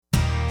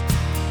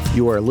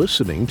You are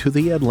listening to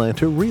the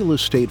Atlanta Real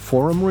Estate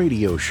Forum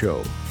radio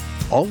show,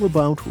 all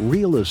about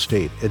real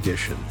estate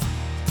edition,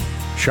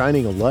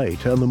 shining a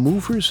light on the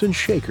movers and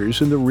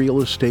shakers in the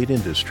real estate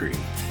industry,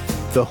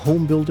 the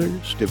home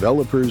builders,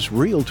 developers,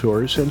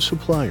 realtors, and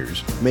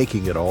suppliers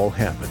making it all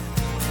happen.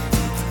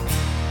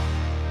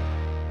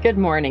 Good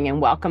morning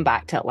and welcome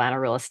back to Atlanta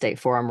Real Estate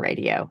Forum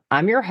Radio.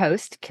 I'm your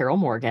host, Carol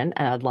Morgan,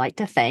 and I'd like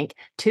to thank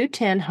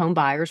 210 Home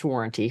Buyers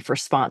Warranty for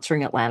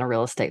sponsoring Atlanta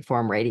Real Estate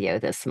Forum Radio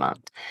this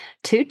month.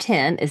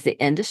 210 is the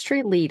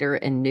industry leader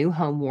in new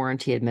home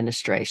warranty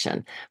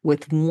administration,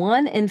 with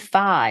 1 in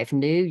 5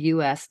 new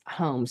U.S.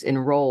 homes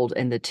enrolled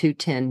in the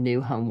 210 New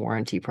Home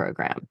Warranty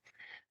Program.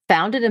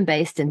 Founded and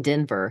based in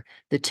Denver,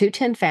 the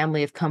 210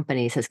 family of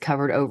companies has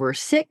covered over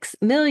 6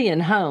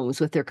 million homes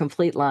with their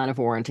complete line of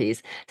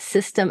warranties,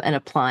 system and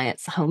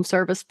appliance, home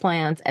service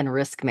plans, and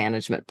risk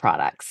management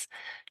products.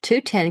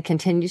 210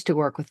 continues to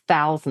work with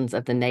thousands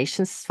of the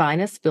nation's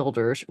finest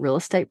builders, real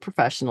estate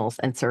professionals,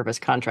 and service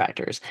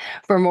contractors.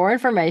 For more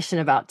information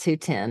about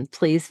 210,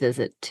 please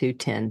visit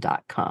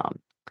 210.com.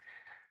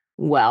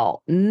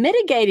 Well,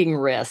 mitigating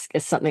risk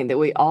is something that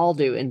we all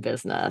do in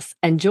business.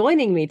 And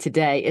joining me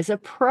today is a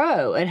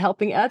pro at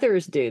helping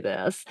others do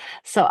this.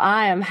 So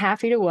I am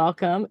happy to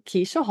welcome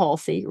Keisha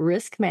Halsey,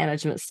 Risk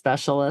Management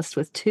Specialist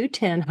with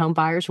 210 Home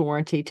Buyers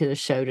Warranty, to the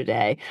show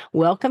today.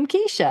 Welcome,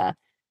 Keisha.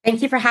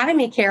 Thank you for having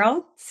me,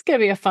 Carol. It's going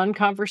to be a fun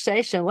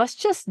conversation. Let's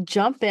just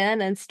jump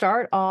in and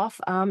start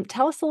off.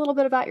 Tell us a little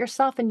bit about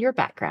yourself and your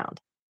background.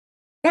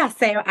 Yeah,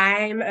 so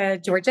I'm a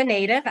Georgia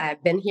native.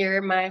 I've been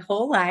here my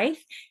whole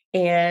life,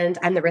 and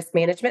I'm the risk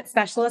management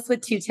specialist with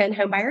 210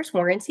 Home Buyers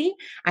Warranty.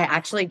 I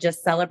actually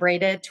just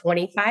celebrated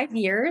 25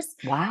 years.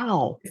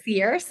 Wow. This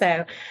year,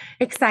 so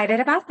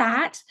excited about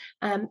that.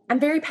 I'm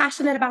very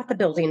passionate about the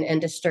building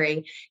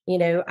industry. You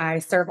know, I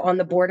serve on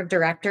the board of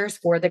directors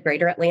for the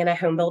Greater Atlanta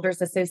Home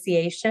Builders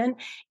Association,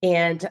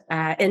 and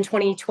in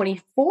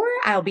 2024,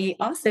 I'll be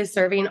also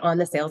serving on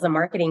the Sales and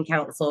Marketing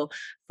Council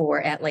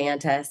for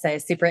Atlanta. So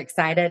super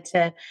excited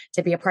to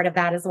be a part of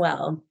that as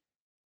well.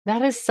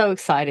 That is so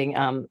exciting.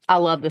 I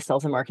love the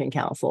Sales and Marketing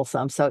Council, so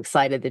I'm so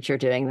excited that you're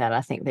doing that.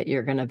 I think that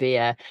you're going to be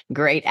a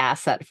great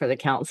asset for the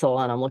council,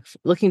 and I'm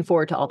looking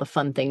forward to all the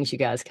fun things you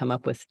guys come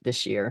up with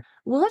this year.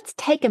 Well, let's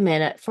take a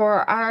minute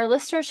for our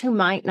listeners who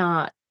might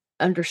not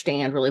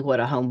understand really what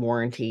a home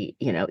warranty,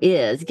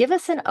 is. Give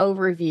us an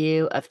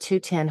overview of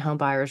 210 Home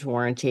Buyers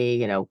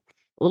Warranty, a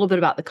little bit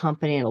about the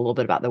company and a little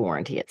bit about the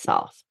warranty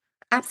itself.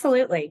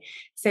 Absolutely.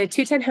 So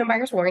 210 Home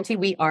Buyers Warranty,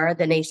 we are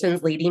the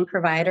nation's leading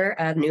provider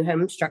of new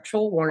home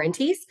structural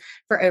warranties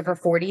for over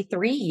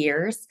 43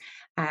 years.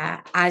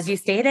 As you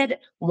stated,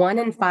 1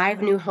 in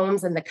 5 new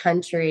homes in the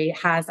country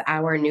has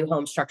our new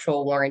home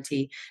structural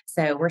warranty.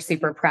 So we're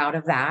super proud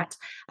of that.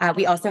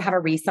 We also have a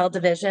resale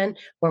division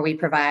where we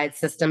provide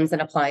systems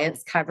and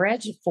appliance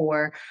coverage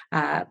for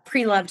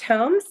pre-loved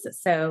homes.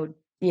 So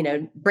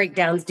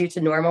breakdowns due to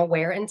normal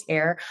wear and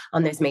tear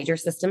on those major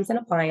systems and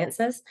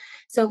appliances.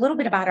 So a little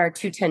bit about our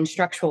 210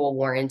 structural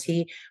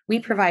warranty. We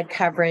provide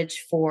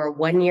coverage for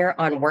 1 year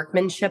on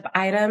workmanship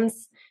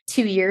items,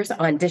 2 years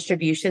on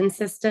distribution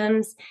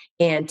systems,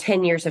 and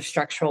 10 years of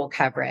structural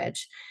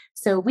coverage.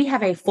 So we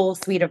have a full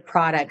suite of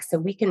products, so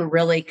we can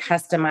really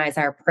customize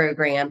our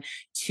program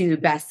to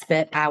best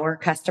fit our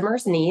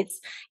customers'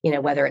 needs.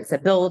 Whether it's a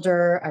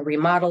builder, a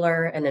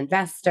remodeler, an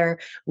investor,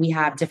 we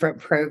have different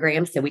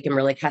programs so we can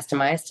really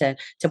customize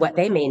to what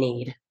they may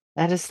need.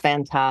 That is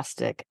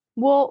fantastic.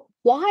 Well,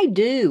 why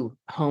do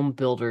home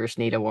builders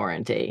need a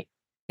warranty?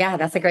 Yeah,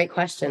 that's a great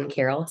question,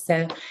 Carol.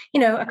 So,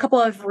 a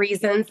couple of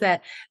reasons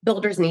that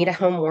builders need a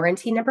home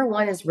warranty. Number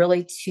one is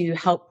really to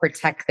help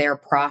protect their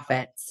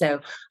profit.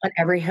 So on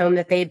every home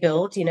that they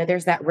build,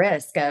 there's that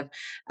risk of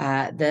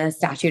the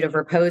statute of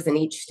repose in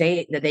each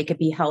state that they could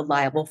be held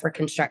liable for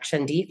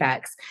construction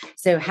defects.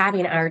 So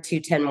having our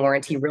 210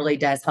 warranty really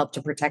does help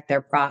to protect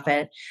their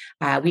profit.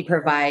 We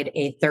provide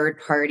a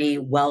third-party,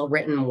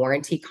 well-written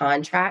warranty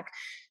contract.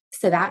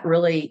 So that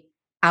really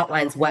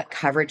outlines what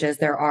coverages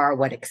there are,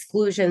 what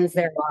exclusions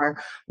there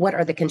are, what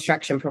are the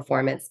construction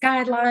performance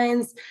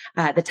guidelines,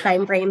 the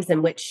timeframes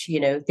in which,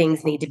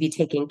 things need to be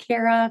taken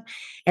care of.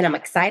 And I'm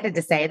excited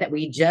to say that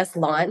we just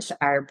launched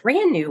our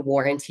brand new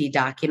warranty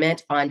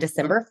document on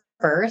December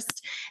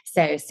 1st.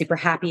 So super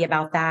happy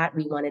about that.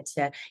 We wanted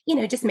to,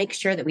 just make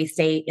sure that we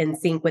stay in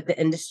sync with the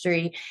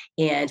industry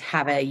and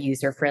have a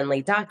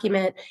user-friendly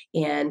document.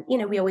 And,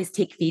 we always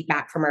take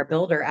feedback from our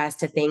builder as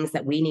to things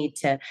that we need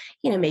to,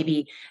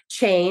 maybe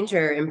change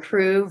or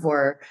improve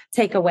or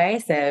take away.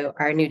 So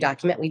our new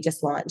document we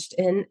just launched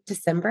in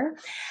December.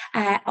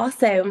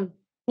 Also,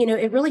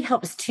 it really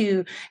helps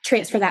to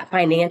transfer that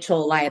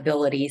financial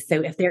liability.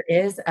 So if there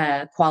is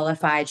a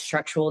qualified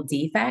structural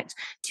defect,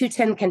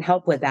 210 can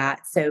help with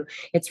that. So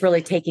it's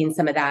really taking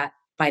some of that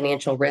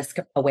financial risk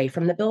away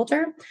from the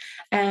builder.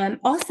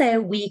 Also,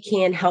 we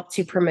can help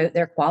to promote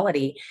their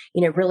quality,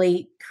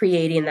 really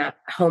creating that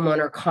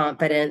homeowner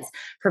confidence,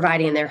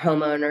 providing their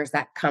homeowners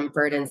that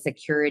comfort and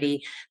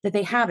security that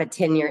they have a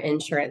 10-year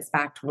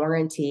insurance-backed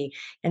warranty.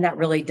 And that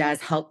really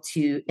does help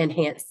to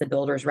enhance the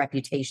builder's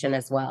reputation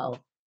as well.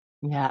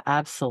 Yeah,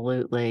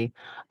 absolutely.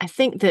 I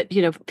think that,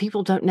 you know,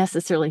 people don't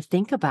necessarily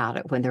think about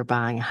it when they're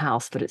buying a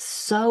house, but it's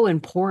so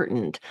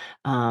important,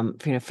 you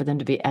know, for them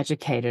to be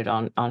educated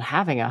on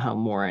having a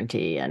home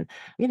warranty. And,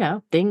 you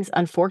know, things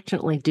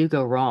unfortunately do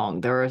go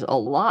wrong. There is a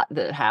lot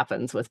that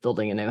happens with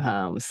building a new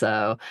home.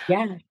 So,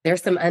 Yeah,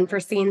 there's some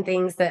unforeseen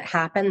things that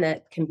happen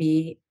that can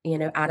be,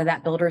 out of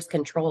that builder's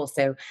control.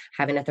 So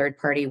having a third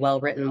party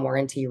well-written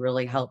warranty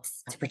really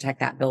helps to protect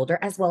that builder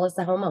as well as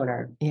the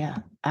homeowner. yeah,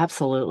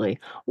 absolutely.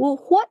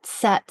 Well, what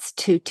sets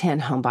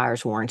 210 Home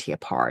Buyers Warranty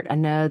apart? I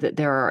know that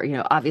there are, you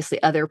know,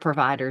 obviously other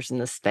providers in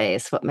the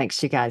space. What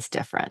makes you guys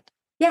different?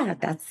 Yeah,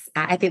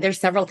 I think there's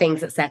several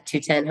things that set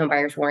 210 Home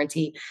Buyers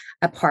Warranty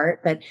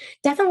apart, but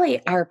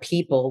definitely our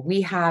people.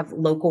 We have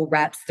local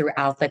reps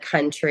throughout the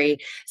country,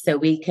 so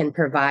we can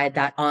provide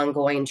that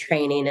ongoing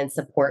training and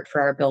support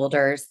for our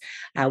builders.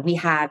 We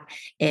have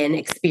an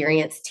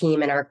experienced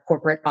team in our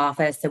corporate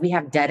office, so we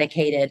have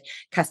dedicated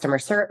customer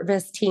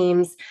service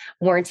teams,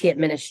 warranty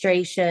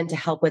administration to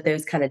help with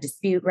those kind of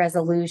dispute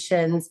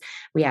resolutions.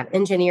 We have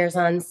engineers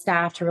on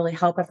staff to really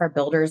help if our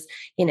builders,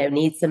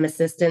 need some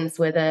assistance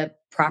with a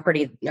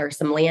property or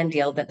some land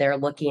deal that they're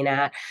looking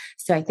at.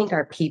 So I think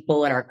our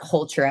people and our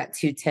culture at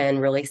 210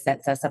 really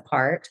sets us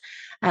apart.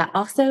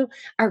 Also,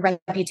 our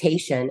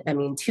reputation. I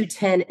mean,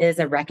 210 is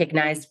a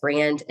recognized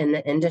brand in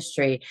the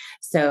industry.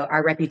 So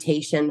our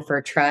reputation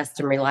for trust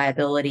and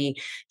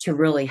reliability to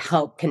really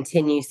help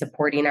continue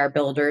supporting our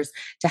builders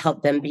to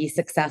help them be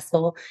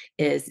successful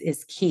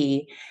is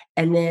key.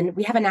 And then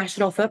we have a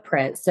national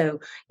footprint. So,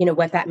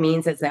 what that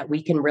means is that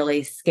we can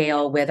really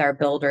scale with our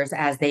builders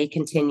as they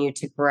continue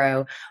to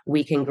grow.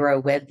 We can grow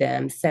with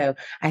them. So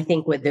I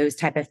think with those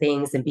type of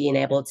things and being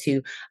able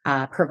to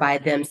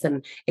provide them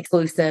some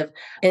exclusive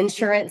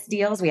insurance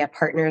deals, we have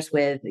partners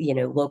with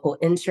local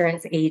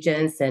insurance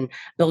agents and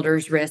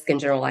builders risk and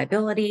general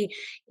liability,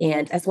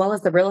 and as well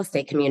as the real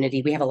estate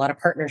community. We have a lot of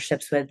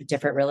partnerships with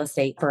different real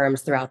estate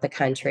firms throughout the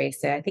country.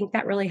 So I think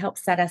that really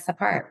helps set us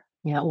apart.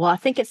 Yeah, well, I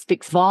think it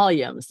speaks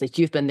volumes that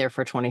you've been there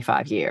for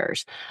 25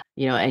 years,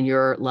 you know, and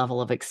your level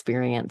of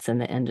experience in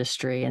the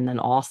industry. And then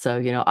also,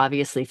 you know,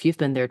 obviously, if you've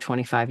been there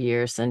 25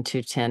 years and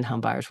 210 home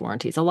buyers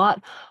warranties, a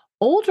lot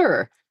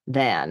older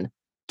than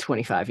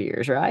 25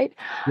 years, right?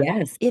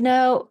 Yes. You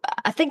know,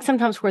 I think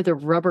sometimes where the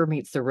rubber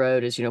meets the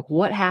road is, you know,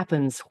 what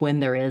happens when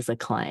there is a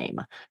claim?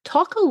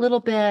 Talk a little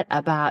bit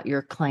about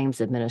your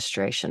claims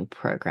administration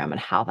program and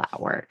how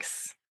that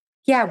works.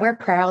 Yeah, we're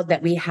proud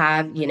that we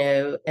have,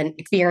 an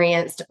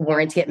experienced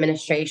warranty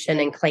administration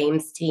and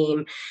claims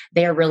team.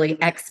 They're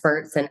really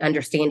experts in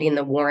understanding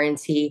the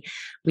warranty.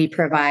 We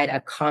provide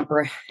a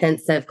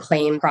comprehensive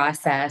claim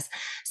process.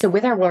 So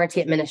with our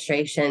warranty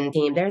administration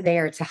team, they're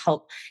there to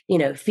help,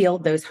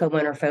 field those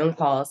homeowner phone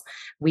calls.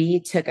 We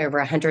took over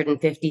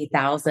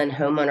 150,000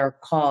 homeowner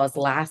calls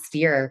last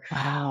year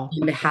Wow.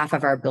 on behalf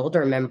of our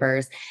builder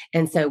members.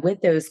 And so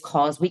with those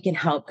calls, we can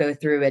help go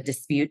through a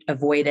dispute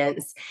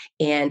avoidance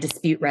and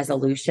dispute resolution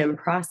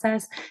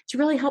process to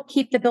really help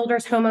keep the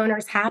builders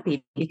homeowners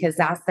happy, because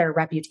that's their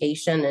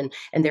reputation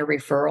and their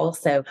referral.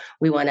 So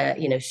we want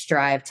to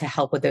strive to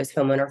help with those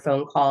homeowner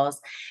phone calls.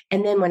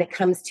 And then when it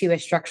comes to a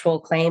structural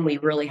claim, we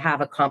really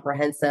have a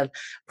comprehensive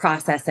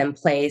process in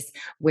place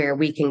where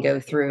we can go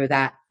through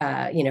that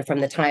from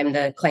the time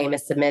the claim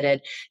is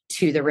submitted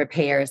to the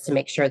repairs to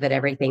make sure that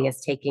everything is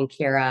taken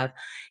care of.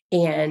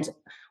 And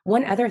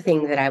one other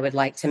thing that I would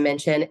like to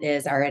mention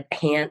is our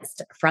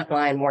enhanced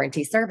frontline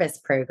warranty service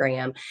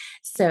program.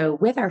 So,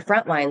 with our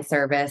frontline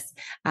service,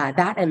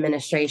 that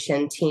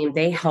administration team,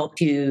 they help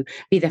to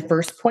be the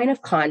first point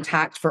of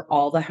contact for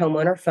all the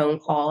homeowner phone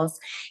calls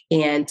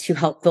and to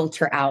help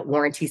filter out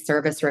warranty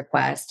service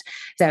requests.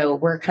 So,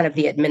 we're kind of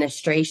the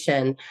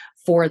administration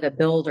for the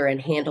builder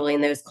and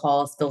handling those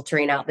calls,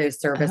 filtering out those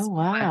service Oh,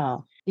 requests.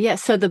 wow. Yeah,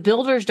 so the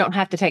builders don't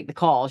have to take the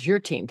calls, your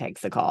team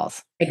takes the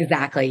calls.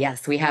 Exactly.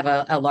 Yes. We have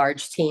a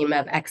large team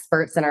of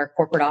experts in our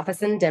corporate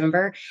office in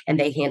Denver, and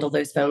they handle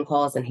those phone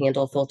calls and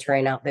handle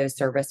filtering out those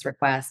service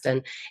requests.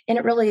 And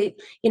it really,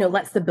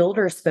 lets the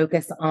builders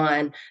focus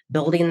on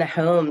building the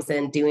homes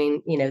and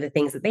doing, the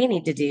things that they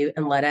need to do,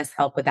 and let us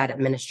help with that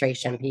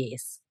administration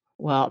piece.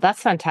 Well, that's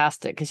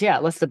fantastic because, yeah,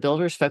 it lets the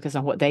builders focus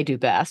on what they do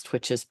best,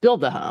 which is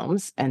build the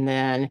homes. And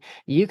then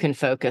you can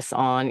focus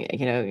on,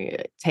 you know,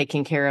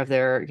 taking care of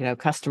their, you know,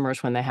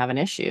 customers when they have an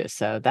issue.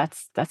 So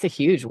that's a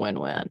huge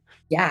win-win.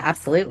 Yeah,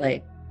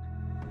 absolutely.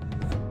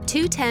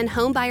 210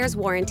 Home Buyers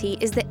Warranty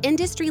is the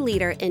industry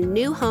leader in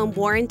new home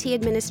warranty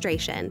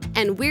administration,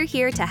 and we're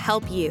here to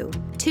help you.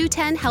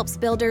 210 helps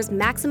builders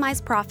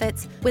maximize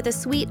profits with a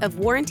suite of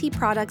warranty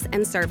products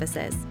and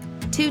services.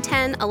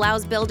 210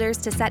 allows builders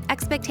to set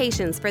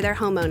expectations for their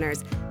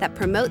homeowners that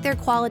promote their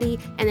quality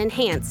and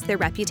enhance their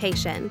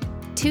reputation.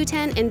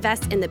 210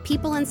 invests in the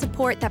people and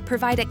support that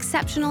provide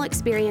exceptional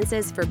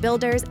experiences for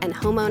builders and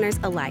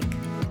homeowners alike.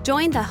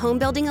 Join the home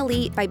building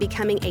elite by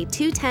becoming a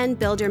 210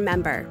 Builder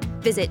member.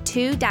 Visit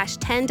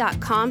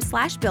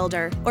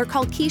 2-10.com/builder or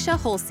call Keisha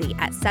Holsey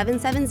at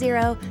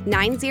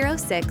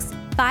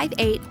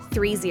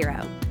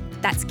 770-906-5830.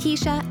 That's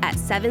Keisha at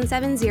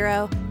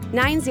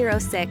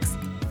 770-906-5830.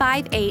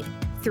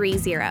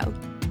 5830.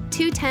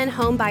 210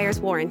 Home Buyers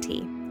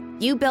Warranty.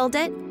 You build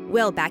it,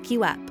 we'll back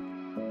you up.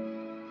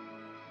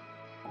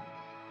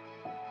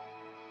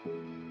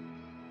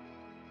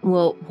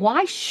 Well,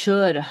 why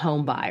should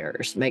home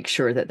buyers make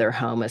sure that their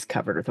home is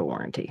covered with a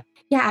warranty?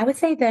 Yeah, I would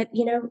say that,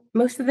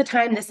 most of the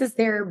time this is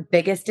their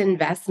biggest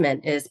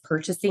investment is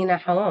purchasing a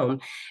home.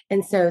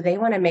 And so they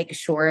want to make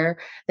sure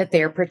that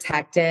they're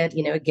protected.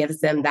 It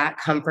gives them that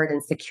comfort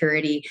and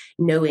security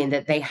knowing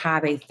that they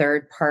have a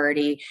third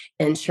party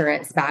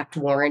insurance backed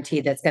warranty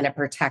that's going to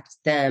protect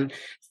them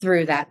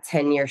through that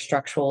 10-year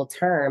structural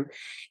term.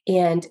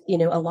 And,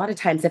 a lot of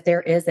times if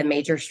there is a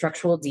major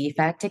structural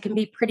defect, it can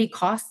be pretty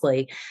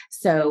costly.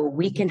 So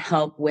we can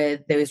help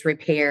with those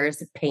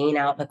repairs, paying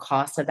out the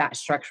cost of that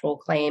structural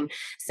claim.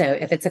 So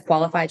if it's a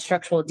qualified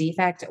structural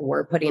defect,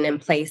 we're putting in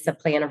place a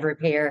plan of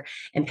repair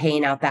and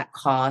paying out that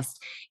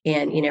cost.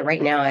 And,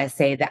 right now I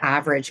say the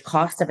average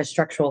cost of a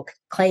structural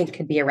claim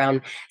could be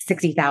around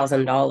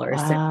 $60,000.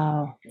 Wow.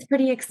 So it's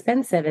pretty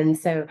expensive. And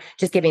so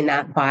just giving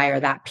that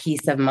buyer that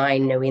peace of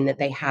mind, knowing that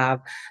they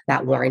have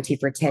that warranty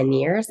for 10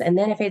 years. And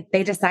then if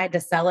they decide to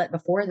sell it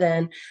before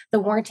then, the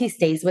warranty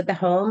stays with the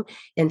home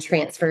and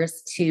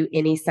transfers to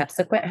any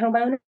subsequent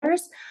homeowners.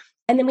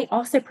 And then we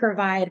also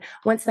provide,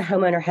 once the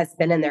homeowner has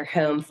been in their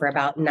home for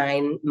about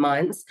 9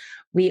 months,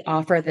 we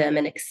offer them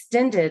an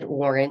extended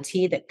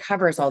warranty that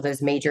covers all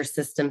those major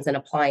systems and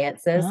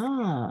appliances.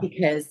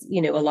 Because,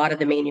 a lot of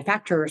the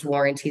manufacturer's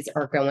warranties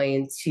are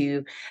going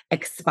to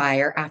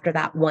expire after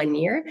that 1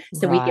 year.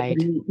 So we give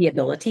them the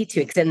ability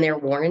to extend their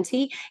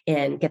warranty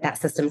and get that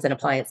systems and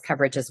appliance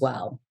coverage as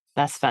well.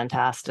 That's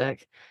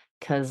fantastic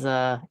because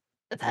this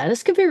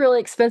could be really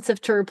expensive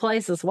to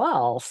replace as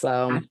well.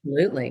 So,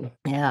 Absolutely.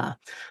 yeah.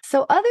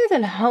 So, other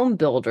than home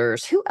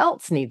builders, who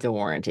else needs a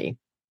warranty?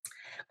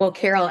 Well,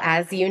 Carol,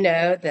 as you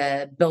know,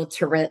 the build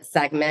to rent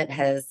segment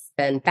has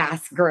been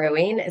fast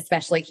growing,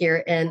 especially here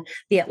in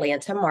the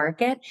Atlanta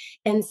market.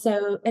 And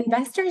so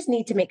investors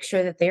need to make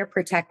sure that they're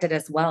protected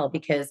as well,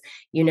 because,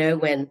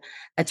 when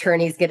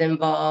attorneys get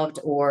involved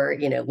or,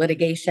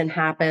 litigation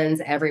happens,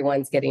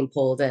 everyone's getting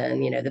pulled in,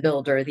 the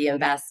builder, the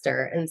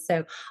investor. And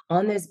so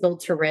on those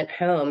build to rent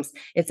homes,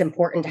 it's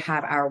important to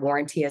have our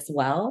warranty as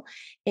well.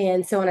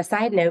 And so on a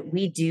side note,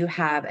 we do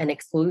have an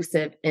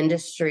exclusive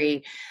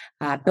industry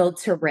build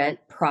to rent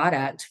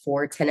product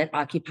for tenant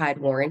occupied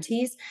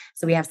warranties.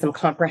 So we have some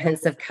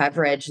comprehensive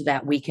coverage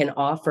that we can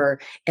offer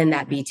in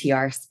that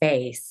BTR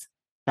space.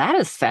 That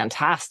is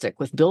fantastic.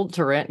 With build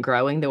to rent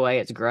growing the way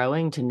it's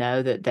growing, to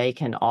know that they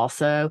can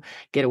also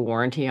get a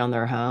warranty on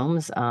their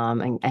homes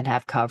and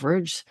have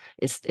coverage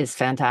is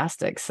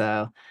fantastic.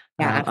 So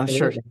Yeah, I'm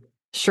absolutely.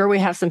 sure we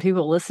have some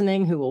people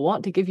listening who will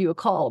want to give you a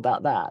call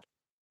about that.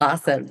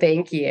 Awesome.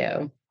 Thank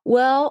you.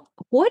 Well,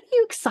 what are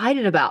you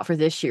excited about for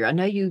this year? I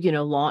know you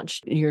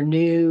launched your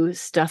new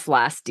stuff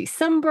last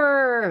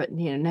December.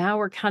 Now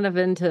we're kind of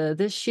into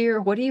this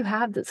year. What do you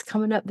have that's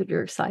coming up that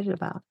you're excited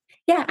about?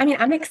 Yeah,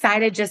 I'm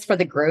excited just for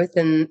the growth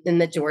in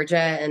the Georgia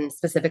and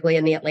specifically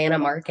in the Atlanta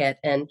market.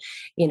 And,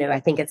 I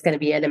think it's going to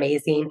be an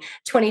amazing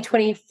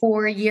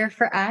 2024 year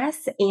for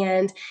us.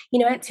 And,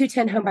 at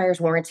 210 Home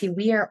Buyers Warranty,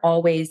 we are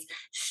always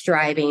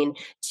striving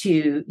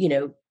to,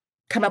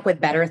 come up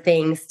with better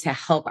things to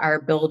help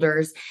our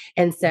builders.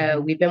 And so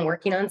we've been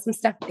working on some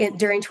stuff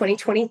during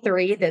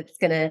 2023 that's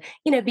going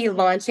to, be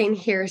launching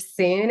here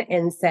soon.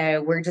 And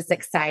so we're just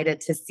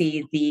excited to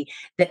see the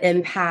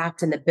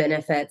impact and the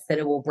benefits that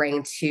it will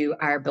bring to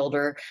our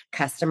builder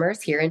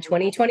customers here in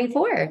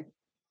 2024.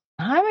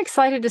 I'm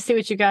excited to see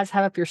what you guys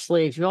have up your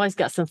sleeves. You've always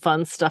got some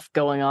fun stuff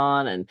going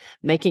on and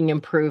making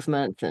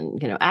improvements and,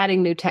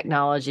 adding new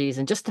technologies.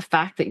 And just the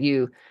fact that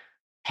you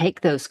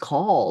take those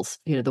calls,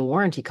 the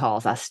warranty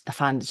calls, I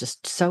find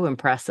just so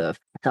impressive.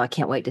 So I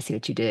can't wait to see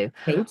what you do.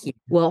 Thank you.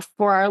 Well,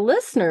 for our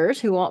listeners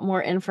who want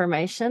more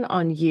information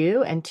on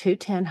you and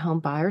 210 Home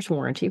Buyers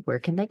Warranty, where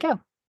can they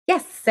go?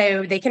 Yes.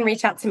 So they can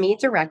reach out to me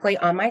directly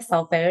on my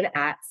cell phone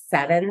at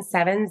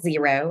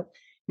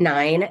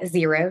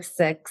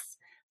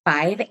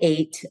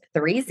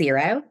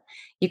 770-906-5830.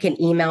 You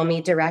can email me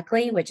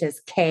directly, which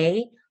is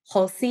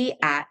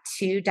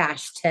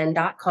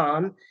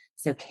khulsey@2-10.com.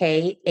 So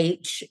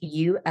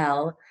KHULSEY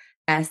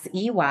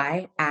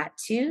at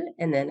 2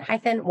 and then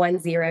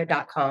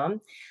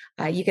 -10.com.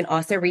 You can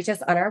also reach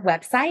us on our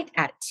website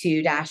at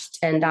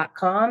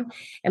 2-10.com.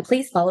 And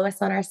please follow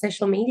us on our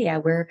social media.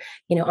 We're,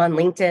 on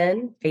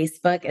LinkedIn,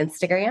 Facebook,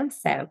 Instagram.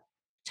 So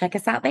check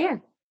us out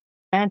there.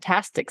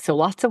 Fantastic. So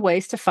lots of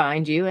ways to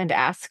find you and to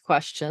ask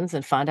questions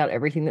and find out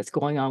everything that's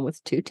going on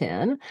with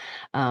 210.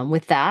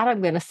 With that,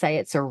 I'm going to say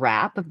it's a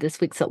wrap of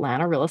this week's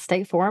Atlanta Real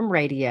Estate Forum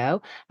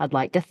Radio. I'd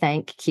like to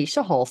thank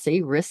Keisha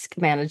Hulsey, Risk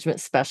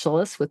Management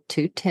Specialist with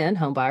 210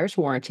 Home Buyers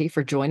Warranty,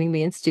 for joining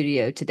me in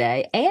studio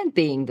today and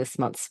being this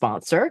month's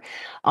sponsor.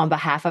 On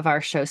behalf of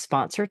our show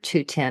sponsor,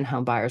 210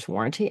 Home Buyers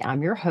Warranty,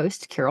 I'm your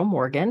host, Carol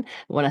Morgan.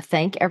 I want to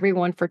thank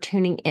everyone for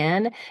tuning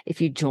in. If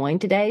you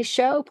joined today's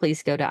show,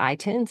 please go to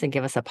iTunes and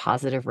give us a positive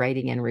positive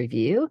rating and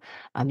review.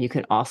 You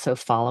can also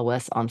follow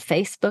us on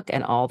Facebook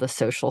and all the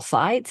social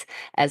sites,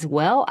 as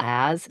well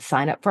as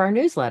sign up for our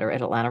newsletter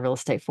at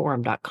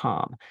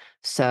AtlantaRealEstateForum.com.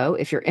 So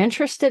if you're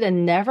interested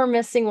in never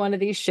missing one of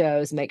these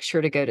shows, make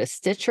sure to go to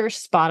Stitcher,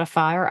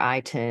 Spotify, or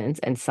iTunes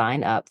and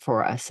sign up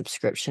for a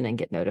subscription and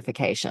get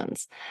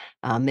notifications.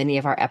 Many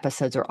of our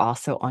episodes are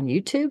also on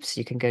YouTube, so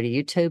you can go to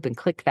YouTube and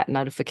click that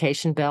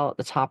notification bell at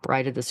the top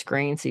right of the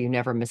screen so you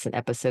never miss an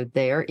episode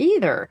there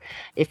either.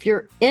 If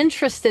you're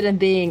interested in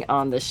being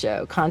on the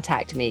show,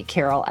 contact me,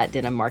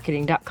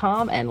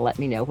 Carol@denimmarketing.com, and let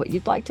me know what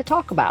you'd like to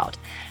talk about.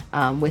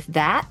 With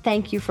that,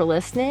 thank you for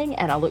listening,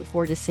 and I look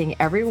forward to seeing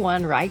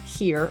everyone right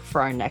here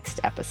for our next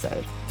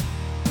episode.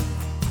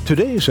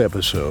 Today's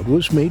episode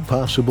was made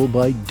possible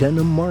by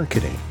Denim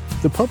Marketing,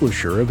 the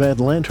publisher of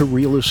Atlanta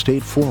Real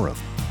Estate Forum,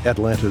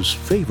 Atlanta's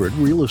favorite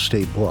real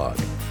estate blog,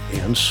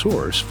 and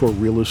source for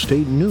real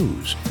estate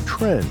news,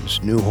 trends,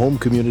 new home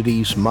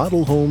communities,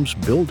 model homes,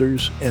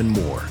 builders, and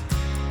more.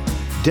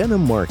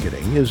 Denim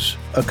Marketing is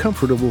a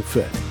comfortable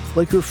fit,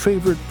 like your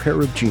favorite pair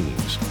of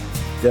jeans.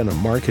 Denim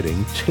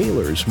Marketing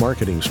tailors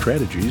marketing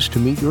strategies to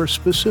meet your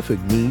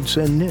specific needs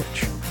and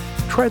niche.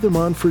 Try them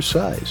on for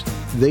size.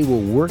 They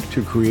will work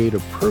to create a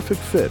perfect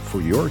fit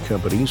for your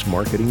company's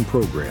marketing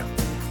program.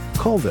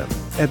 Call them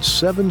at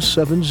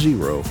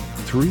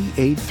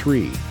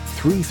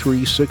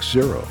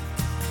 770-383-3360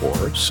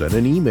 or send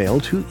an email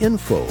to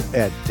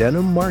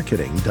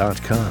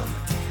info@denimmarketing.com.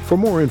 For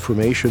more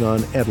information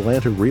on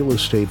Atlanta Real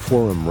Estate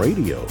Forum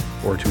Radio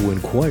or to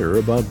inquire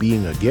about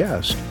being a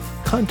guest,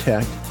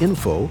 contact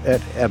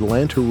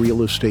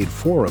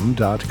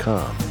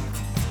info@atlantarealestateforum.com.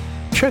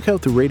 Check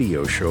out the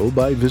radio show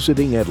by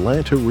visiting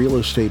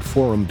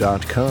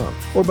atlantarealestateforum.com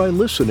or by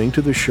listening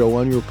to the show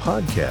on your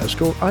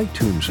podcast or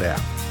iTunes app.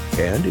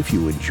 And if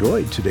you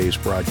enjoyed today's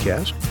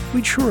broadcast,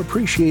 we'd sure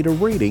appreciate a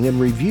rating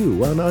and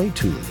review on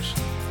iTunes.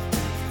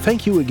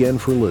 Thank you again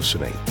for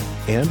listening,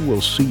 and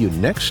we'll see you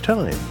next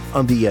time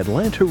on the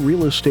Atlanta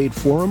Real Estate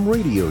Forum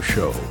radio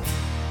show.